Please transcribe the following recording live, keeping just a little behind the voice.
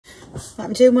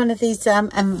I'm doing one of these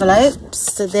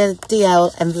envelopes, so they're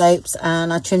DL envelopes,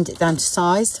 and I trimmed it down to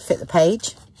size to fit the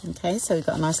page. Okay, so we've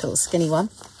got a nice little skinny one.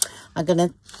 I'm going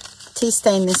to tea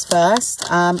stain this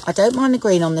first. I don't mind the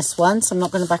green on this one, so I'm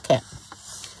not going to back it.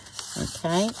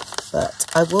 Okay, but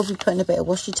I will be putting a bit of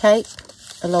washi tape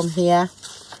along here,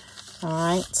 all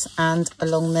right, and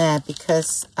along there,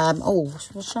 because oh,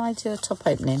 well, shall I do a top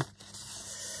opening?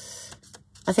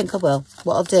 I think I will.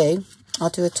 What I'll do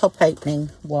a top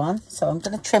opening one, so I'm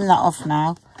going to trim that off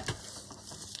now.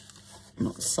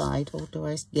 Not the side, or do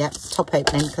I? Yeah, top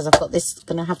opening, because I've got this,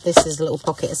 going to have this as a little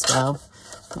pocket as well.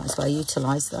 Might as well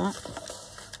utilise that.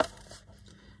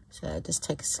 So just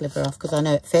take a sliver off, because I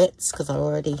know it fits, because I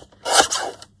already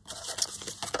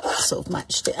sort of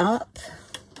matched it up.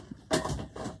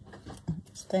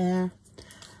 It's there.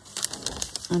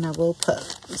 And I will put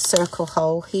a circle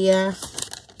hole here.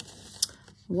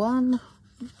 One,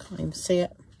 can't even see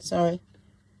it, sorry.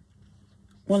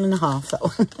 1.5, that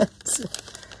one.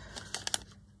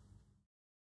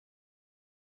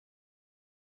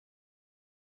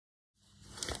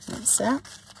 That's that.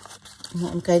 And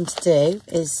what I'm going to do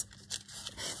is,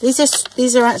 these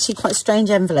are actually quite strange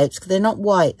envelopes, because they're not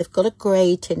white, they've got a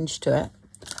grey tinge to it.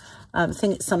 I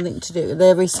think it's something to do with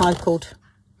their recycled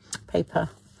paper,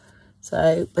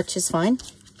 so, which is fine.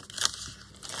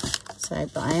 So,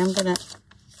 but I am going to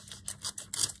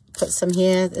put some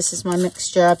here. This is my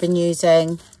mixture I've been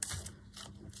using.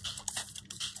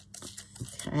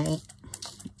 Okay,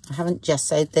 I haven't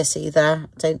gessoed this either.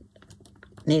 I don't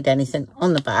need anything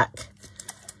on the back,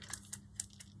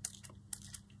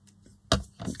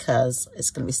 because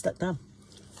it's going to be stuck down.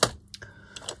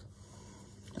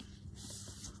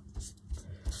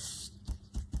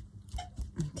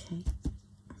 Okay,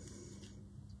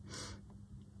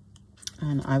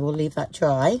 and I will leave that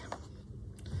dry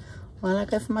while I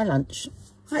go for my lunch.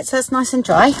 Right, so it's nice and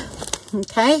dry.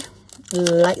 Okay,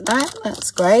 like that. That's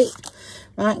great.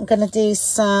 Right, I'm going to do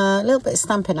a little bit of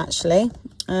stamping actually.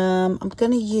 I'm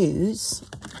going to use,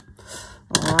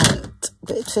 all right, a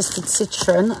bit of twisted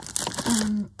citron,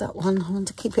 and that one I want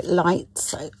to keep it light,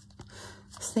 so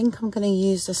I think I'm going to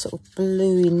use a sort of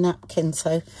bluey napkin.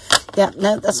 So yeah,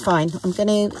 no, that's fine. I'm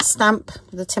going to stamp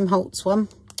the Tim Holtz one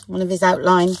of his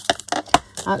outline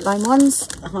ones.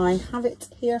 I have it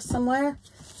here somewhere.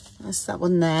 That's that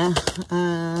one there.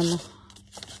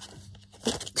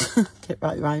 Get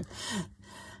right.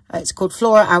 It's called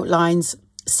Flora Outlines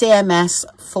CMS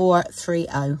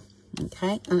 430.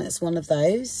 Okay, and it's one of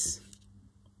those.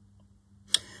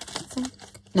 I think,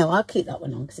 no, I'll keep that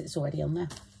one on because it's already on there.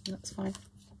 That's fine.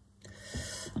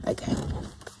 Okay.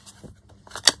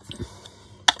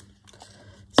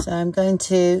 So I'm going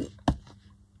to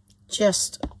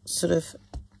just sort of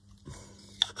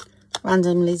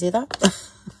randomly do that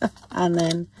and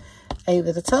then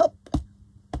over the top.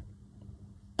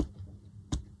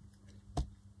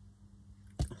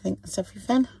 I think that's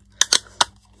everything.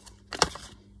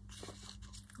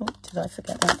 Oh, did I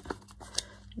forget that?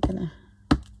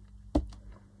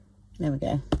 There we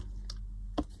go.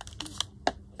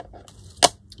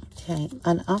 Okay,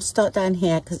 and I'll start down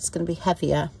here because it's going to be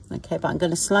heavier. Okay, but I'm going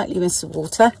to slightly mix the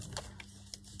water.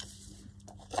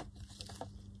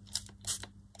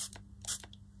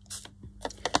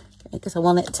 Because I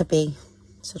want it to be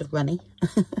sort of runny.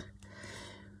 You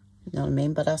know what I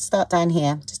mean? But I'll start down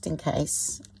here just in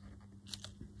case.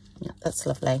 Yeah, that's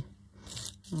lovely.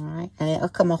 All right, and it'll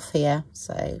come off here.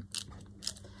 So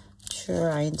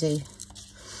try and do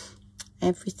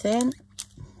everything.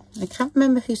 I can't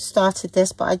remember who started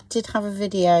this, but I did have a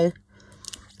video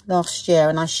last year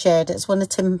and I shared it. It's one of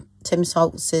Tim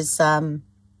Holtz's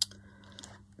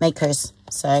makers.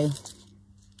 So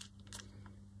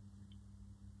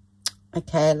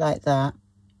okay, like that.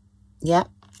 Yep,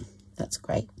 that's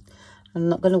great. I'm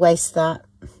not going to waste that.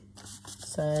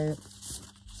 So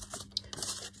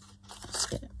let's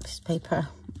get a piece of paper.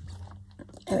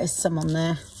 There is some on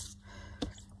there.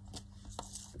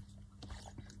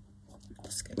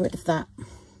 Just get rid of that.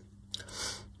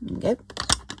 There we go.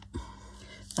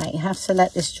 Right, you have to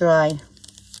let this dry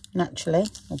naturally.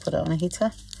 I'll put it on a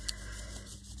heater.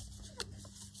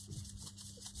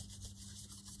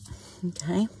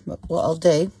 Okay, but what I'll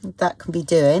do, that can be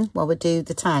doing while we do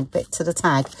the tag, bit to the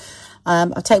tag.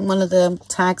 I've taken one of the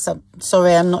tags. I'm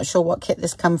sorry, I'm not sure what kit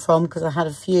this come from because I had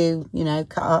a few, you know,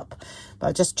 cut up, but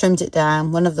I just trimmed it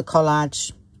down. One of the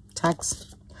collage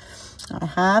tags I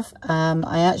have.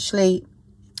 I actually,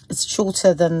 it's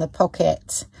shorter than the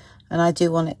pocket and I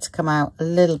do want it to come out a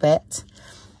little bit.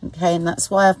 Okay, and that's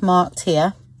why I've marked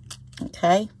here.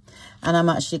 Okay, and I'm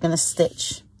actually going to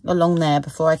stitch along there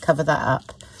before I cover that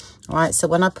up. All right, so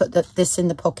when I put this in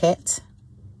the pocket,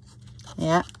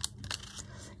 yeah,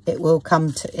 it will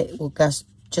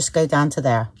just go down to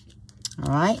there.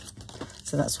 All right,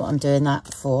 so that's what I'm doing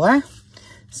that for.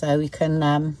 So we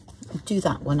can do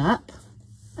that one up,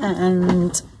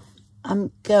 and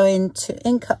I'm going to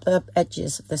ink up the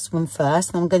edges of this one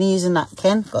first, and I'm going to use a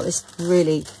napkin. Got this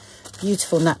really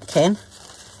beautiful napkin,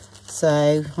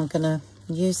 so I'm going to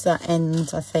use that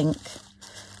end, I think,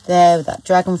 there with that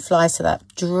dragonfly, so that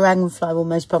dragonfly will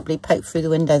most probably poke through the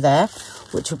window there,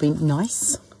 which will be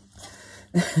nice.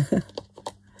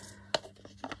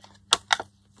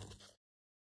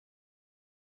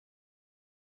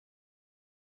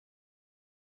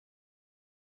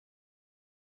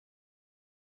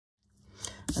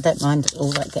 I don't mind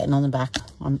all that getting on the back.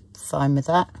 I'm fine with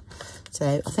that.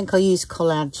 So I think I'll use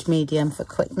Collage medium for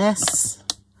quickness.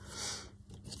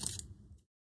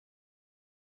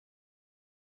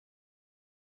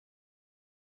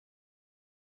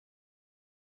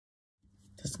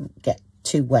 Doesn't get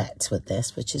too wet with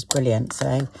this, which is brilliant.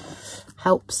 So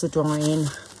helps the drying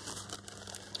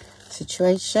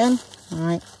situation. All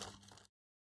right.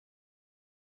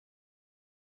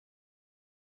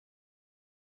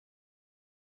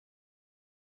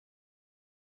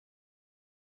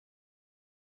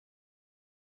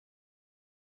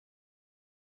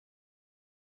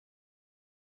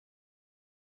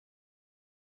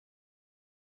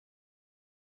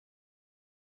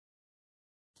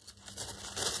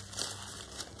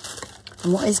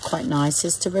 And what is quite nice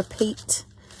is to repeat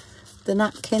the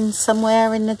napkin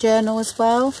somewhere in the journal as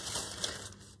well,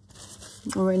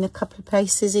 or in a couple of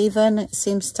places even. It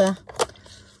seems to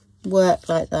work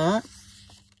like that.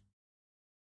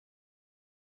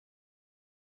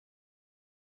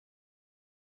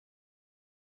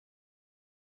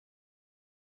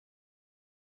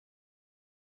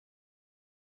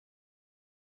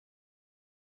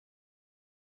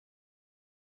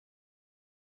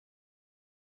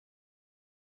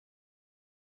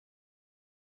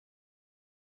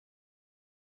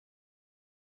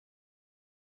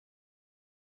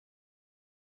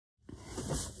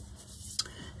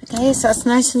 Okay, so that's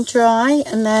nice and dry,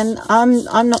 and then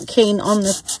I'm not keen on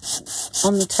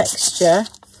the texture.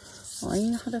 Oh,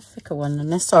 you had a thicker one than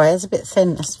this. Sorry, it's a bit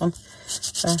thin, this one.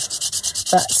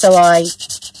 So I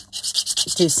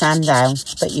do sand down,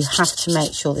 but you have to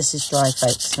make sure this is dry,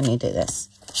 folks, when you do this.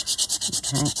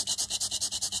 Okay.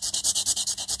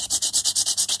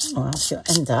 Or else you'll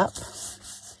end up.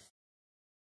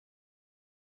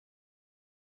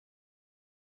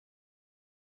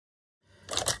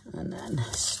 And then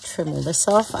trim all this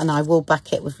off, and I will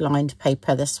back it with lined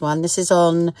paper, this one. This is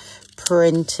on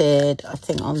printed, I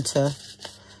think, onto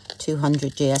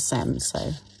 200 GSM, so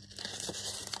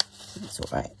that's all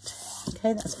right.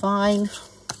 Okay, that's fine.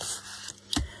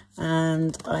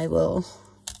 And I will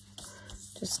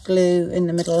just glue in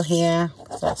the middle here,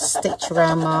 because I'll stitch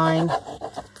around mine.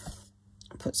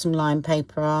 Put some lined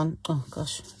paper on. Oh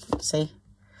gosh, let's see.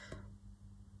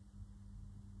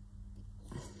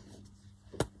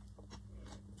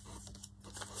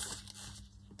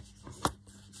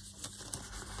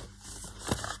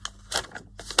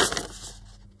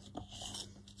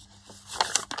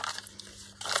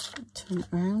 Turn it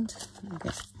around. Okay.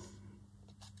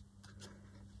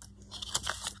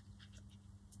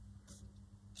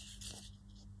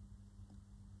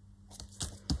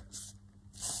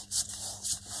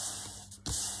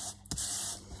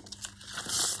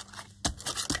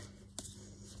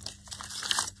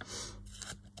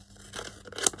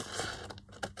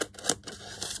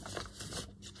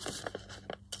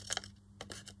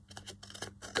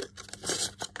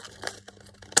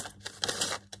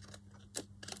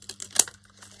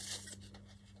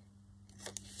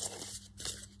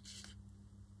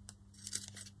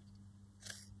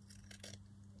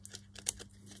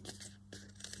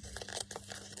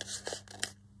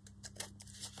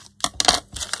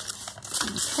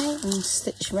 And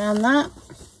stitch around that.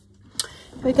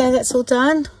 Here we go, that's all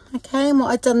done. Okay, and what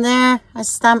I've done there, I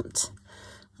stamped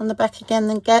on the back again,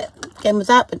 then again with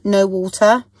that, but no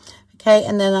water. Okay,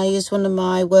 and then I used one of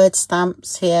my word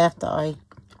stamps here that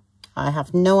I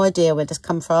have no idea where this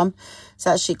come from. It's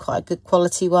actually quite a good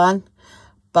quality one,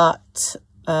 but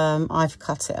I've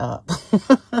cut it up.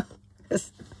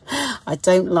 I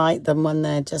don't like them when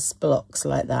they're just blocks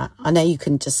like that. I know you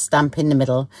can just stamp in the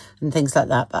middle and things like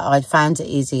that, but I found it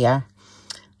easier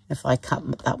if I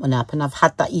cut that one up. And I've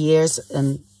had that years,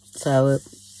 and so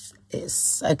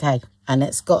it's okay. And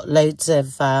it's got loads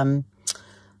of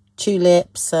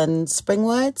tulips and spring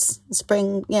words.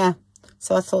 Spring, yeah.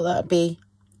 So I thought that would be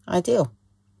ideal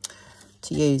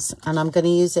to use. And I'm going to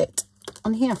use it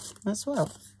on here as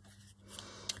well.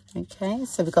 Okay,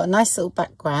 so we've got a nice little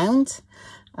background.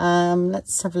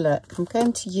 Let's have a look. I'm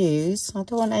going to use, I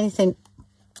don't want anything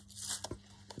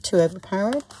too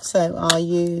overpowering, so I'll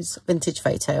use Vintage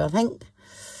Photo, I think.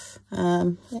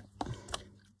 Yeah.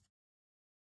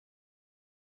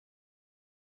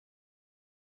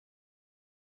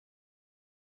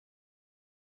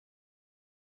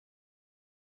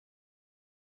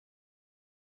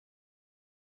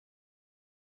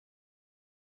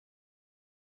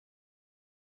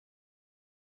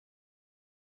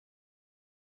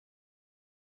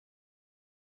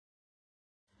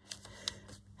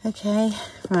 Okay,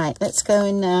 right, let's go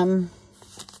and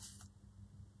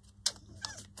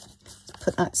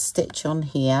put that stitch on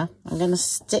here. I'm going to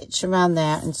stitch around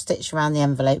there and stitch around the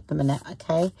envelope a minute,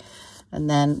 okay? And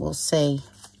then we'll see.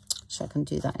 So I can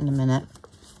do that in a minute.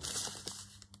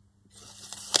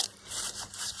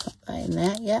 Just put that in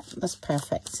there. Yep, that's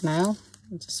perfect now.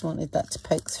 I just wanted that to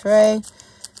poke through.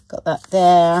 Got that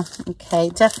there. Okay,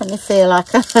 definitely feel like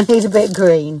I need a bit of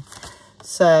green.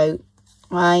 So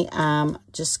I am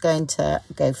just going to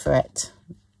go for it.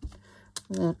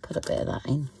 I'm going to put a bit of that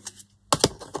in.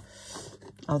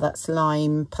 Oh, that's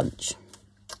lime punch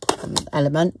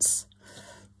elements.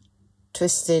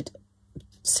 Twisted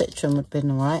citron would have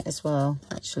been all right as well,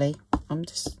 actually. I'm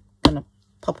just going to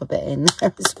pop a bit in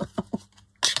there as well.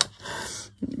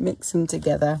 Mix them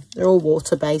together. They're all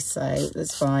water-based, so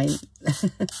that's fine.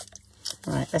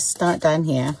 Right, let's start down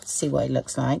here, see what it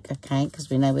looks like, okay, because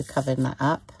we know we're covering that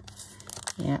up.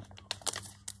 Yeah.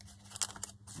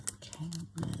 Okay,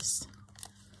 nice.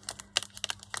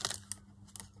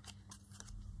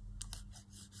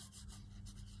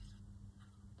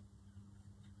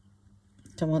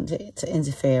 Don't want it to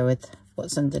interfere with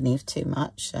what's underneath too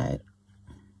much, so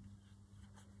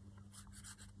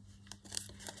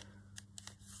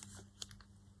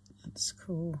that's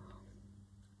cool.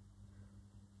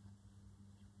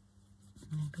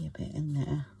 Maybe a bit in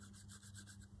there.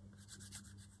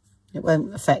 It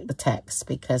won't affect the text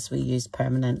because we use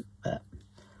permanent, but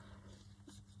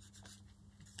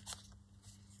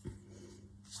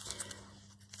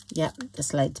yep,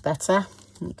 just loads better.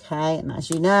 Okay, and as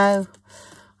you know,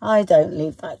 I don't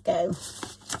leave that go.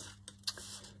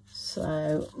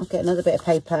 So I'll get another bit of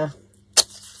paper.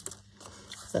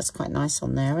 That's quite nice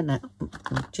on there, isn't it?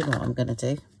 Do you know what I'm going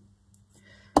to do?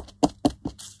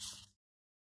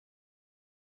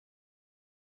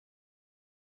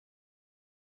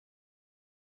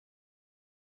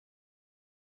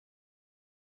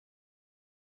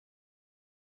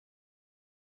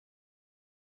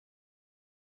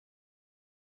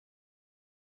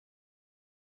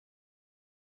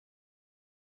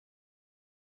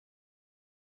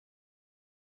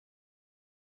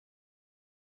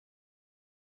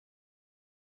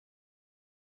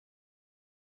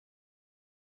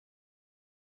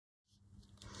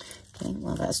 Okay,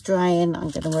 while that's drying, I'm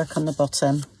going to work on the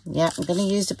bottom. Yeah, I'm going to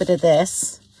use a bit of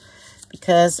this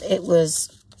because it was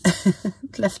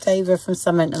left over from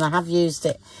something, and I have used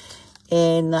it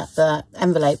in the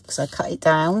envelope because I cut it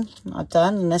down. I've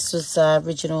done, and this was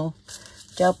original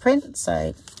gel print,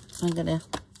 so I'm going to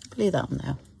glue that on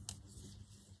now.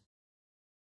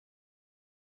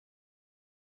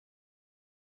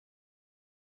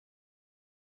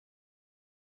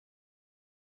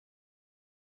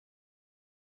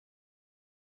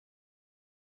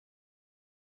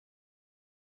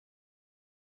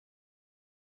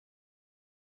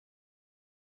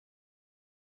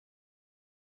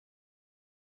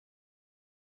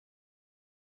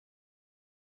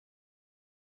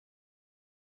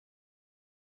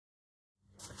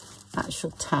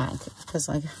 Actual tag, because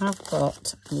I have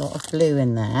got a lot of blue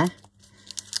in there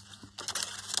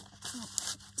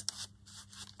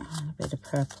and a bit of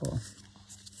purple.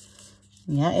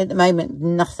 Yeah, at the moment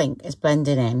nothing is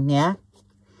blending in, yeah,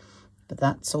 but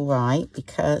that's all right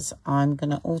because I'm going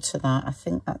to alter that. I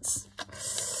think that's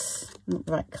not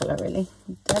the right colour really.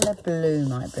 Della blue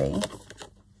might be.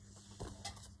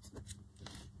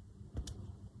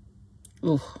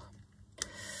 Ooh,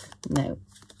 no.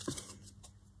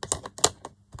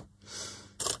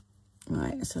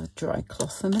 Right, so dry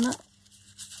cloth a minute.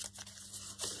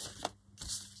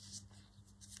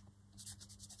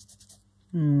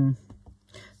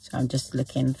 So I'm just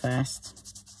looking first.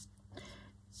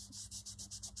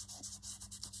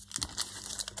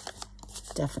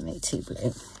 Definitely too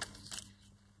blue.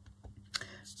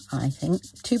 I think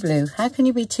too blue. How can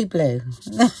you be too blue?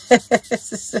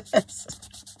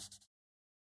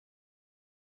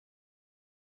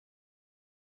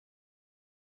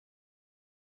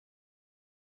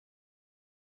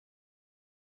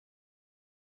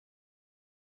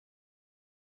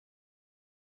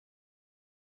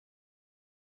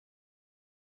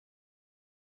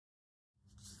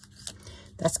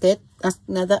 That's good.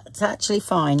 No, that's actually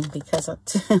fine, because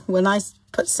when I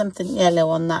put something yellow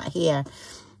on that here,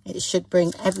 it should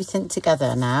bring everything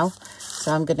together now.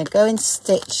 So I'm going to go and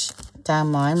stitch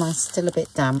down mine. Mine's still a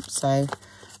bit damp, so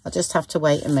I'll just have to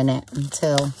wait a minute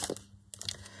until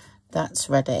that's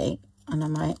ready. And I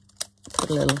might put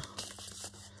a little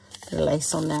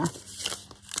lace on there.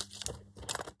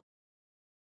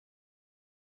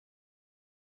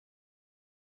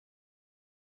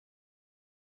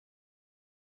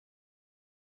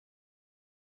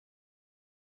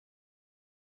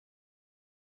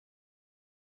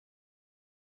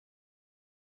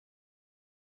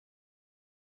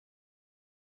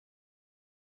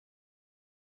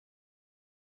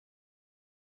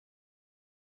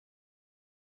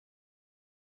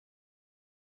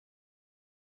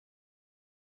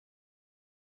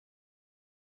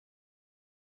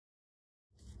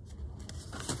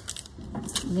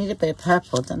 I need a bit of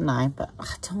purple, don't I? But I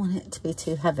don't want it to be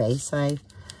too heavy, so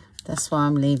that's why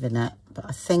I'm leaving it. But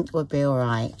I think we'll be all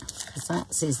right, because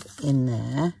that's in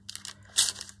there.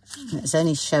 And it's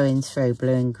only showing through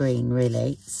blue and green,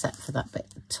 really, except for that bit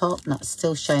at the top. And that's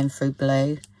still showing through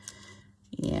blue.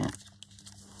 Yeah.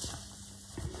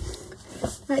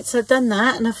 Right, so I've done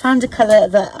that, and I found a colour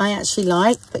that I actually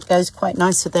like that goes quite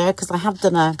nice with there, because I have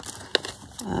done a,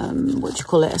 what do you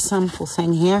call it, a sample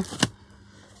thing here.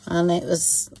 And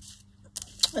it's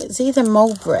either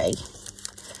mulberry,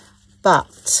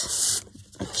 but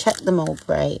I checked the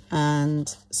mulberry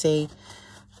and see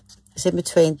it's in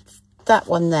between that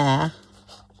one there,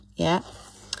 yeah,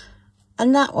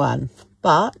 and that one.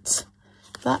 But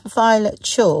that violet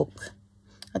chalk,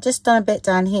 I just done a bit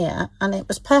down here and it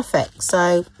was perfect.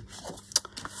 So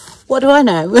what do I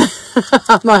know?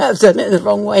 I might have done it the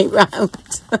wrong way round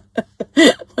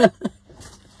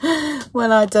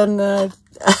when I done the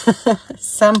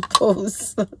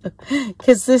samples,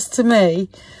 because this to me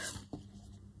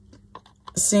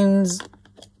seems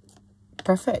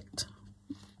perfect.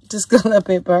 Just got a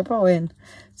bit purple in,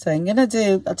 so I'm gonna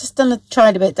do, I've just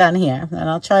tried a bit down here, and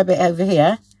I'll try a bit over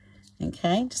here.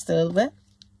 Okay, just a little bit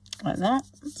like that.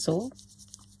 That's all.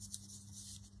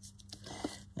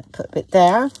 Put a bit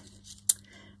there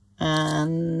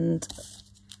and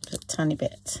a tiny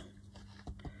bit,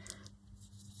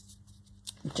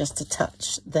 just a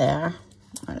touch there.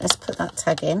 All right, let's put that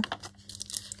tag in.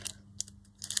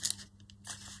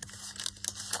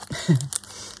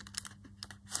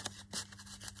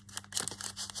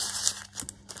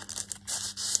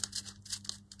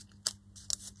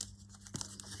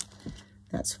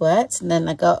 That's wet. And then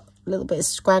I got a little bit of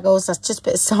scraggles. That's just a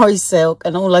bit of sari silk,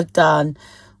 and all I've done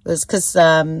was, because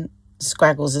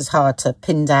scraggles is hard to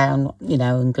pin down, you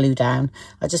know, and glue down,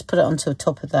 I just put it onto the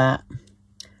top of that,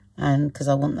 and because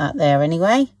I want that there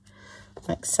anyway,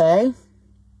 like so.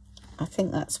 I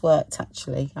think that's worked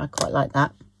actually. I quite like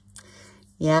that.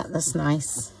 Yeah, that's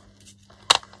nice.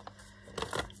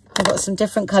 I've got some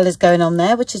different colours going on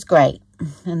there, which is great,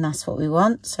 and that's what we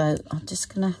want. So I'm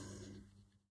just gonna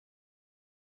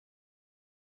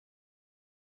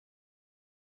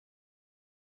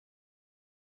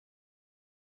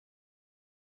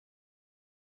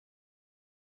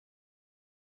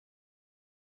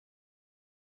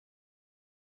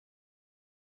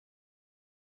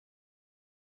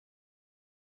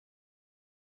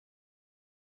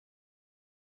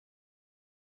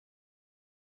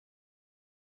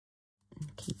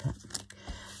keep it.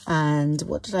 And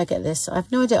what did I get this? I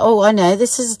have no idea. Oh, I know.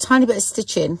 This is a tiny bit of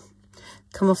stitching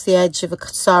come off the edge of a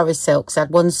sari silk. So I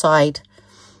had one side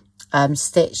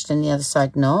stitched and the other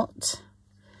side not.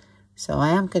 So I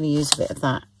am going to use a bit of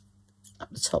that up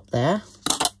the top there.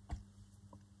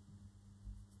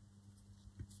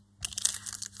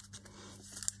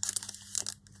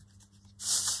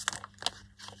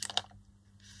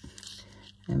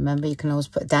 And remember, you can always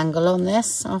put a dangle on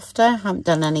this after. I haven't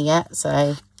done any yet,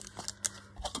 so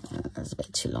that's a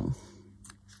bit too long.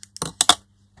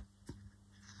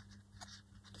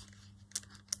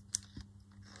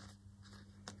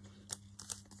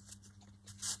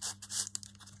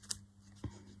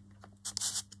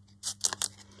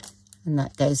 And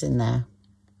that goes in there.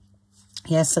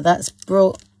 Yeah, so that's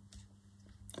brought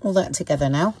all that together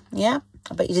now. Yeah,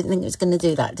 I bet you didn't think it was going to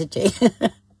do that, did you?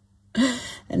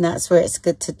 And that's where it's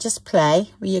good to just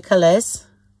play with your colours.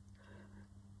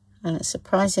 And it's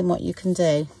surprising what you can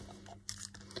do.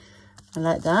 I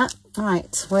like that.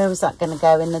 Right, where was that going to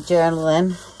go in the journal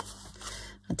then?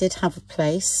 I did have a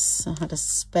place. I had a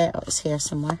spare, oh, it was here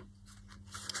somewhere.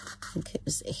 I think it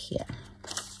was here.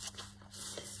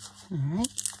 All right.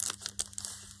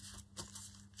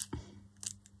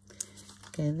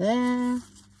 Go there.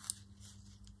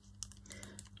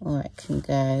 or it can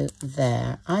go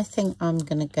there. I think I'm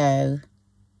going to go,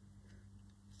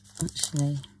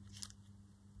 actually,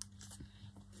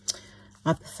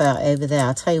 I prefer it over there.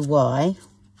 I'll tell you why.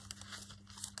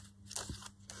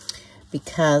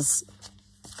 Because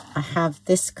I have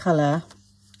this colour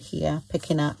here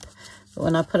picking up, but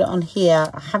when I put it on here,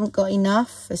 I haven't got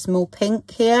enough. It's more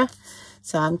pink here,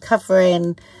 so I'm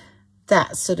covering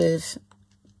that sort of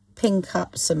pink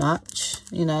up so much,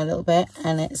 you know, a little bit,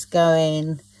 and it's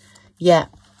going, yeah,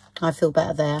 I feel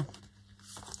better there.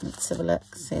 Let's have a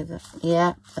look, see that,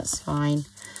 yeah, that's fine.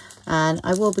 And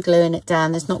I will be gluing it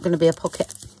down. There's not going to be a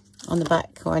pocket on the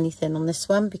back or anything on this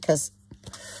one because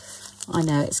I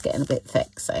know it's getting a bit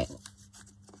thick, so.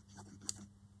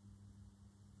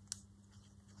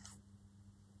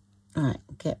 Right,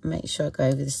 make sure I go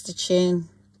over the stitching,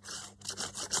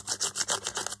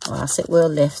 or else it will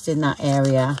lift in that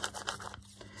area.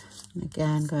 And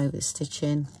again, go over the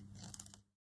stitching.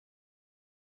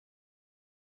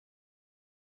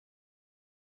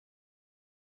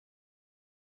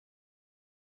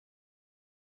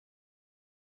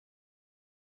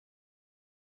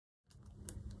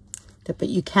 But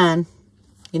you can,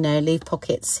 you know, leave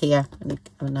pockets here and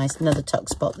have a nice another tuck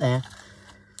spot there.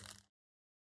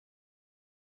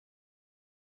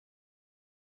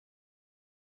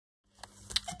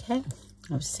 Okay,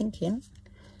 I was thinking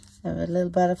of a little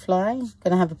butterfly. I'm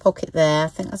gonna have a pocket there. I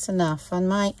think that's enough. I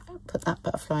might put that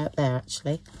butterfly up there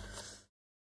actually.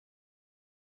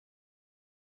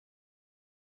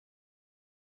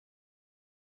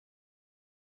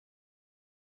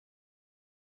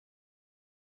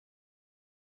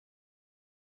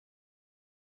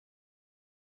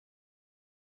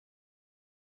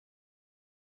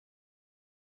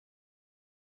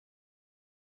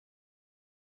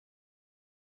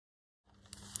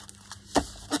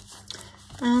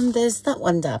 And there's that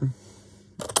one done.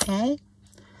 Okay,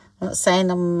 I'm not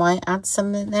saying I might add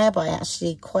something there, but I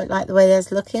actually quite like the way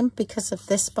that's looking because of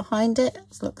this behind it.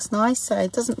 It looks nice, so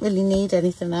it doesn't really need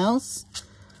anything else.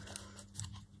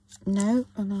 No,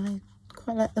 and I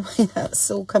quite like the way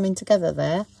that's all coming together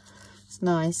there. It's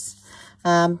nice.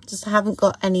 Just I haven't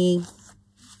got any,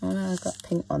 I've got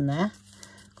pink on there.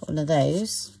 Got one of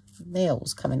those. They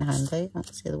always come in handy.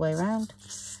 That's the other way around.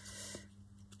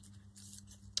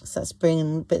 So that's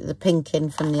bringing a bit of the pink in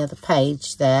from the other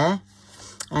page there.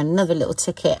 And another little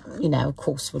ticket, you know, of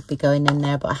course, would be going in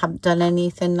there, but I haven't done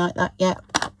anything like that yet.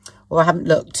 Or I haven't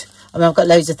looked. I mean, I've got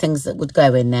loads of things that would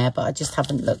go in there, but I just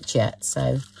haven't looked yet,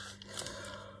 so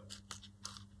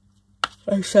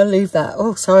I shall leave that.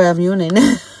 Oh, sorry, I'm yawning.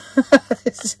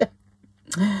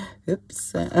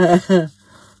 Oops.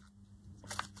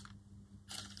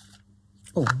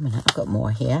 Oh, a minute, I've got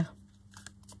more here.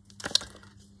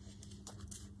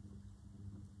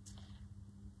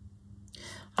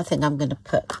 I think I'm going to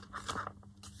put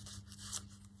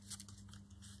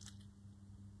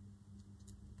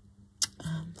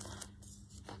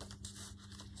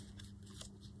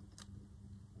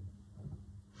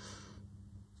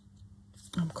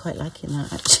I'm quite liking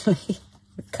that actually.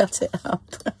 Cut it up.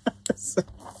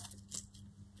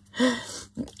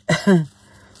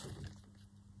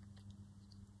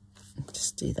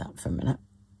 Just do that for a minute.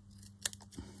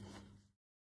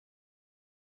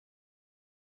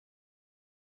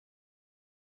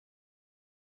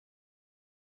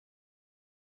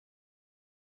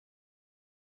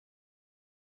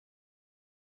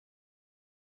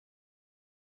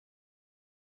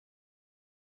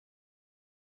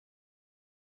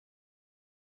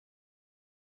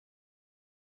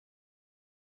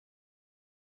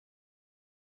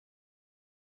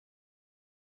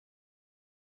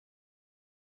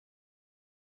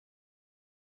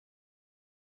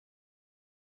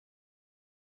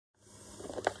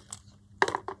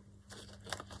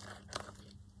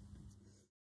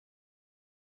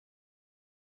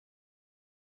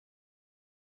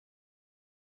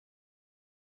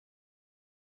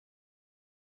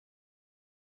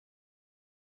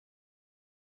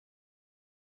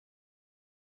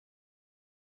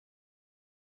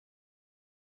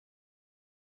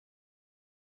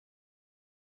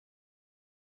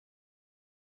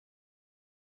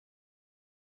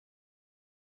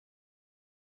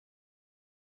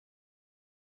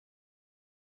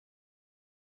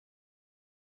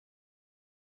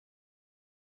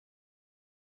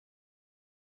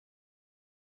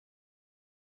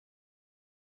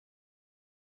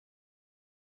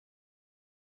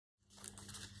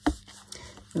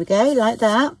 There we go, like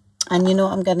that. And you know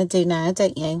what I'm going to do now,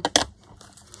 don't you?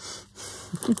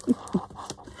 I'm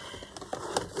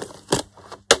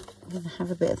going to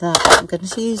have a bit of that. I'm going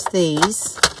to use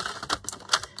these.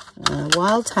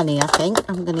 Wild honey, I think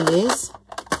I'm going to use.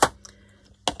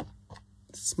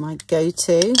 It's my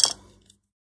go-to.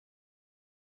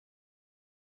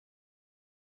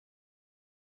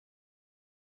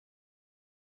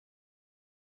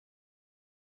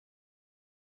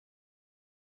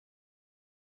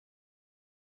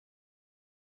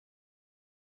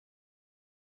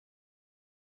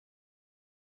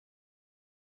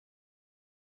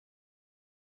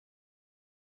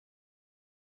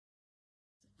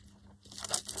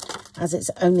 As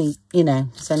it's only, you know,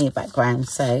 it's only a background,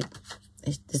 so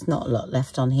there's not a lot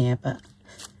left on here, but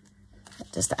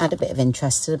just to add a bit of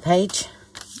interest to the page.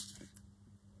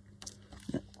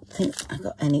 I think I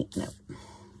got any, no.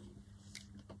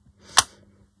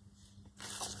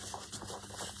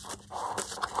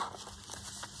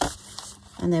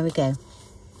 And there we go.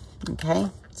 Okay,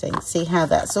 so you can see how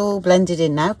that's all blended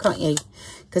in now, can't you?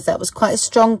 Because that was quite a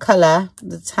strong colour,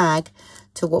 the tag,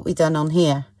 to what we done on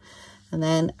here. And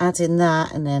then adding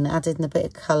that, and then adding a bit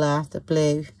of colour, the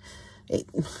blue, it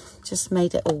just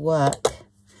made it all work.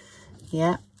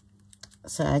 Yeah.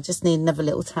 So I just need another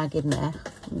little tag in there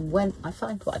when I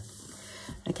find one.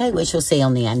 Okay, we shall see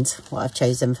on the end what I've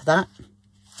chosen for that.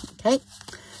 Okay.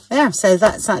 Yeah, so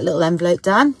that's that little envelope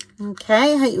done.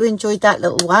 Okay, I hope you enjoyed that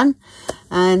little one.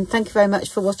 And thank you very much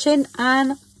for watching,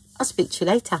 and I'll speak to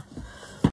you later.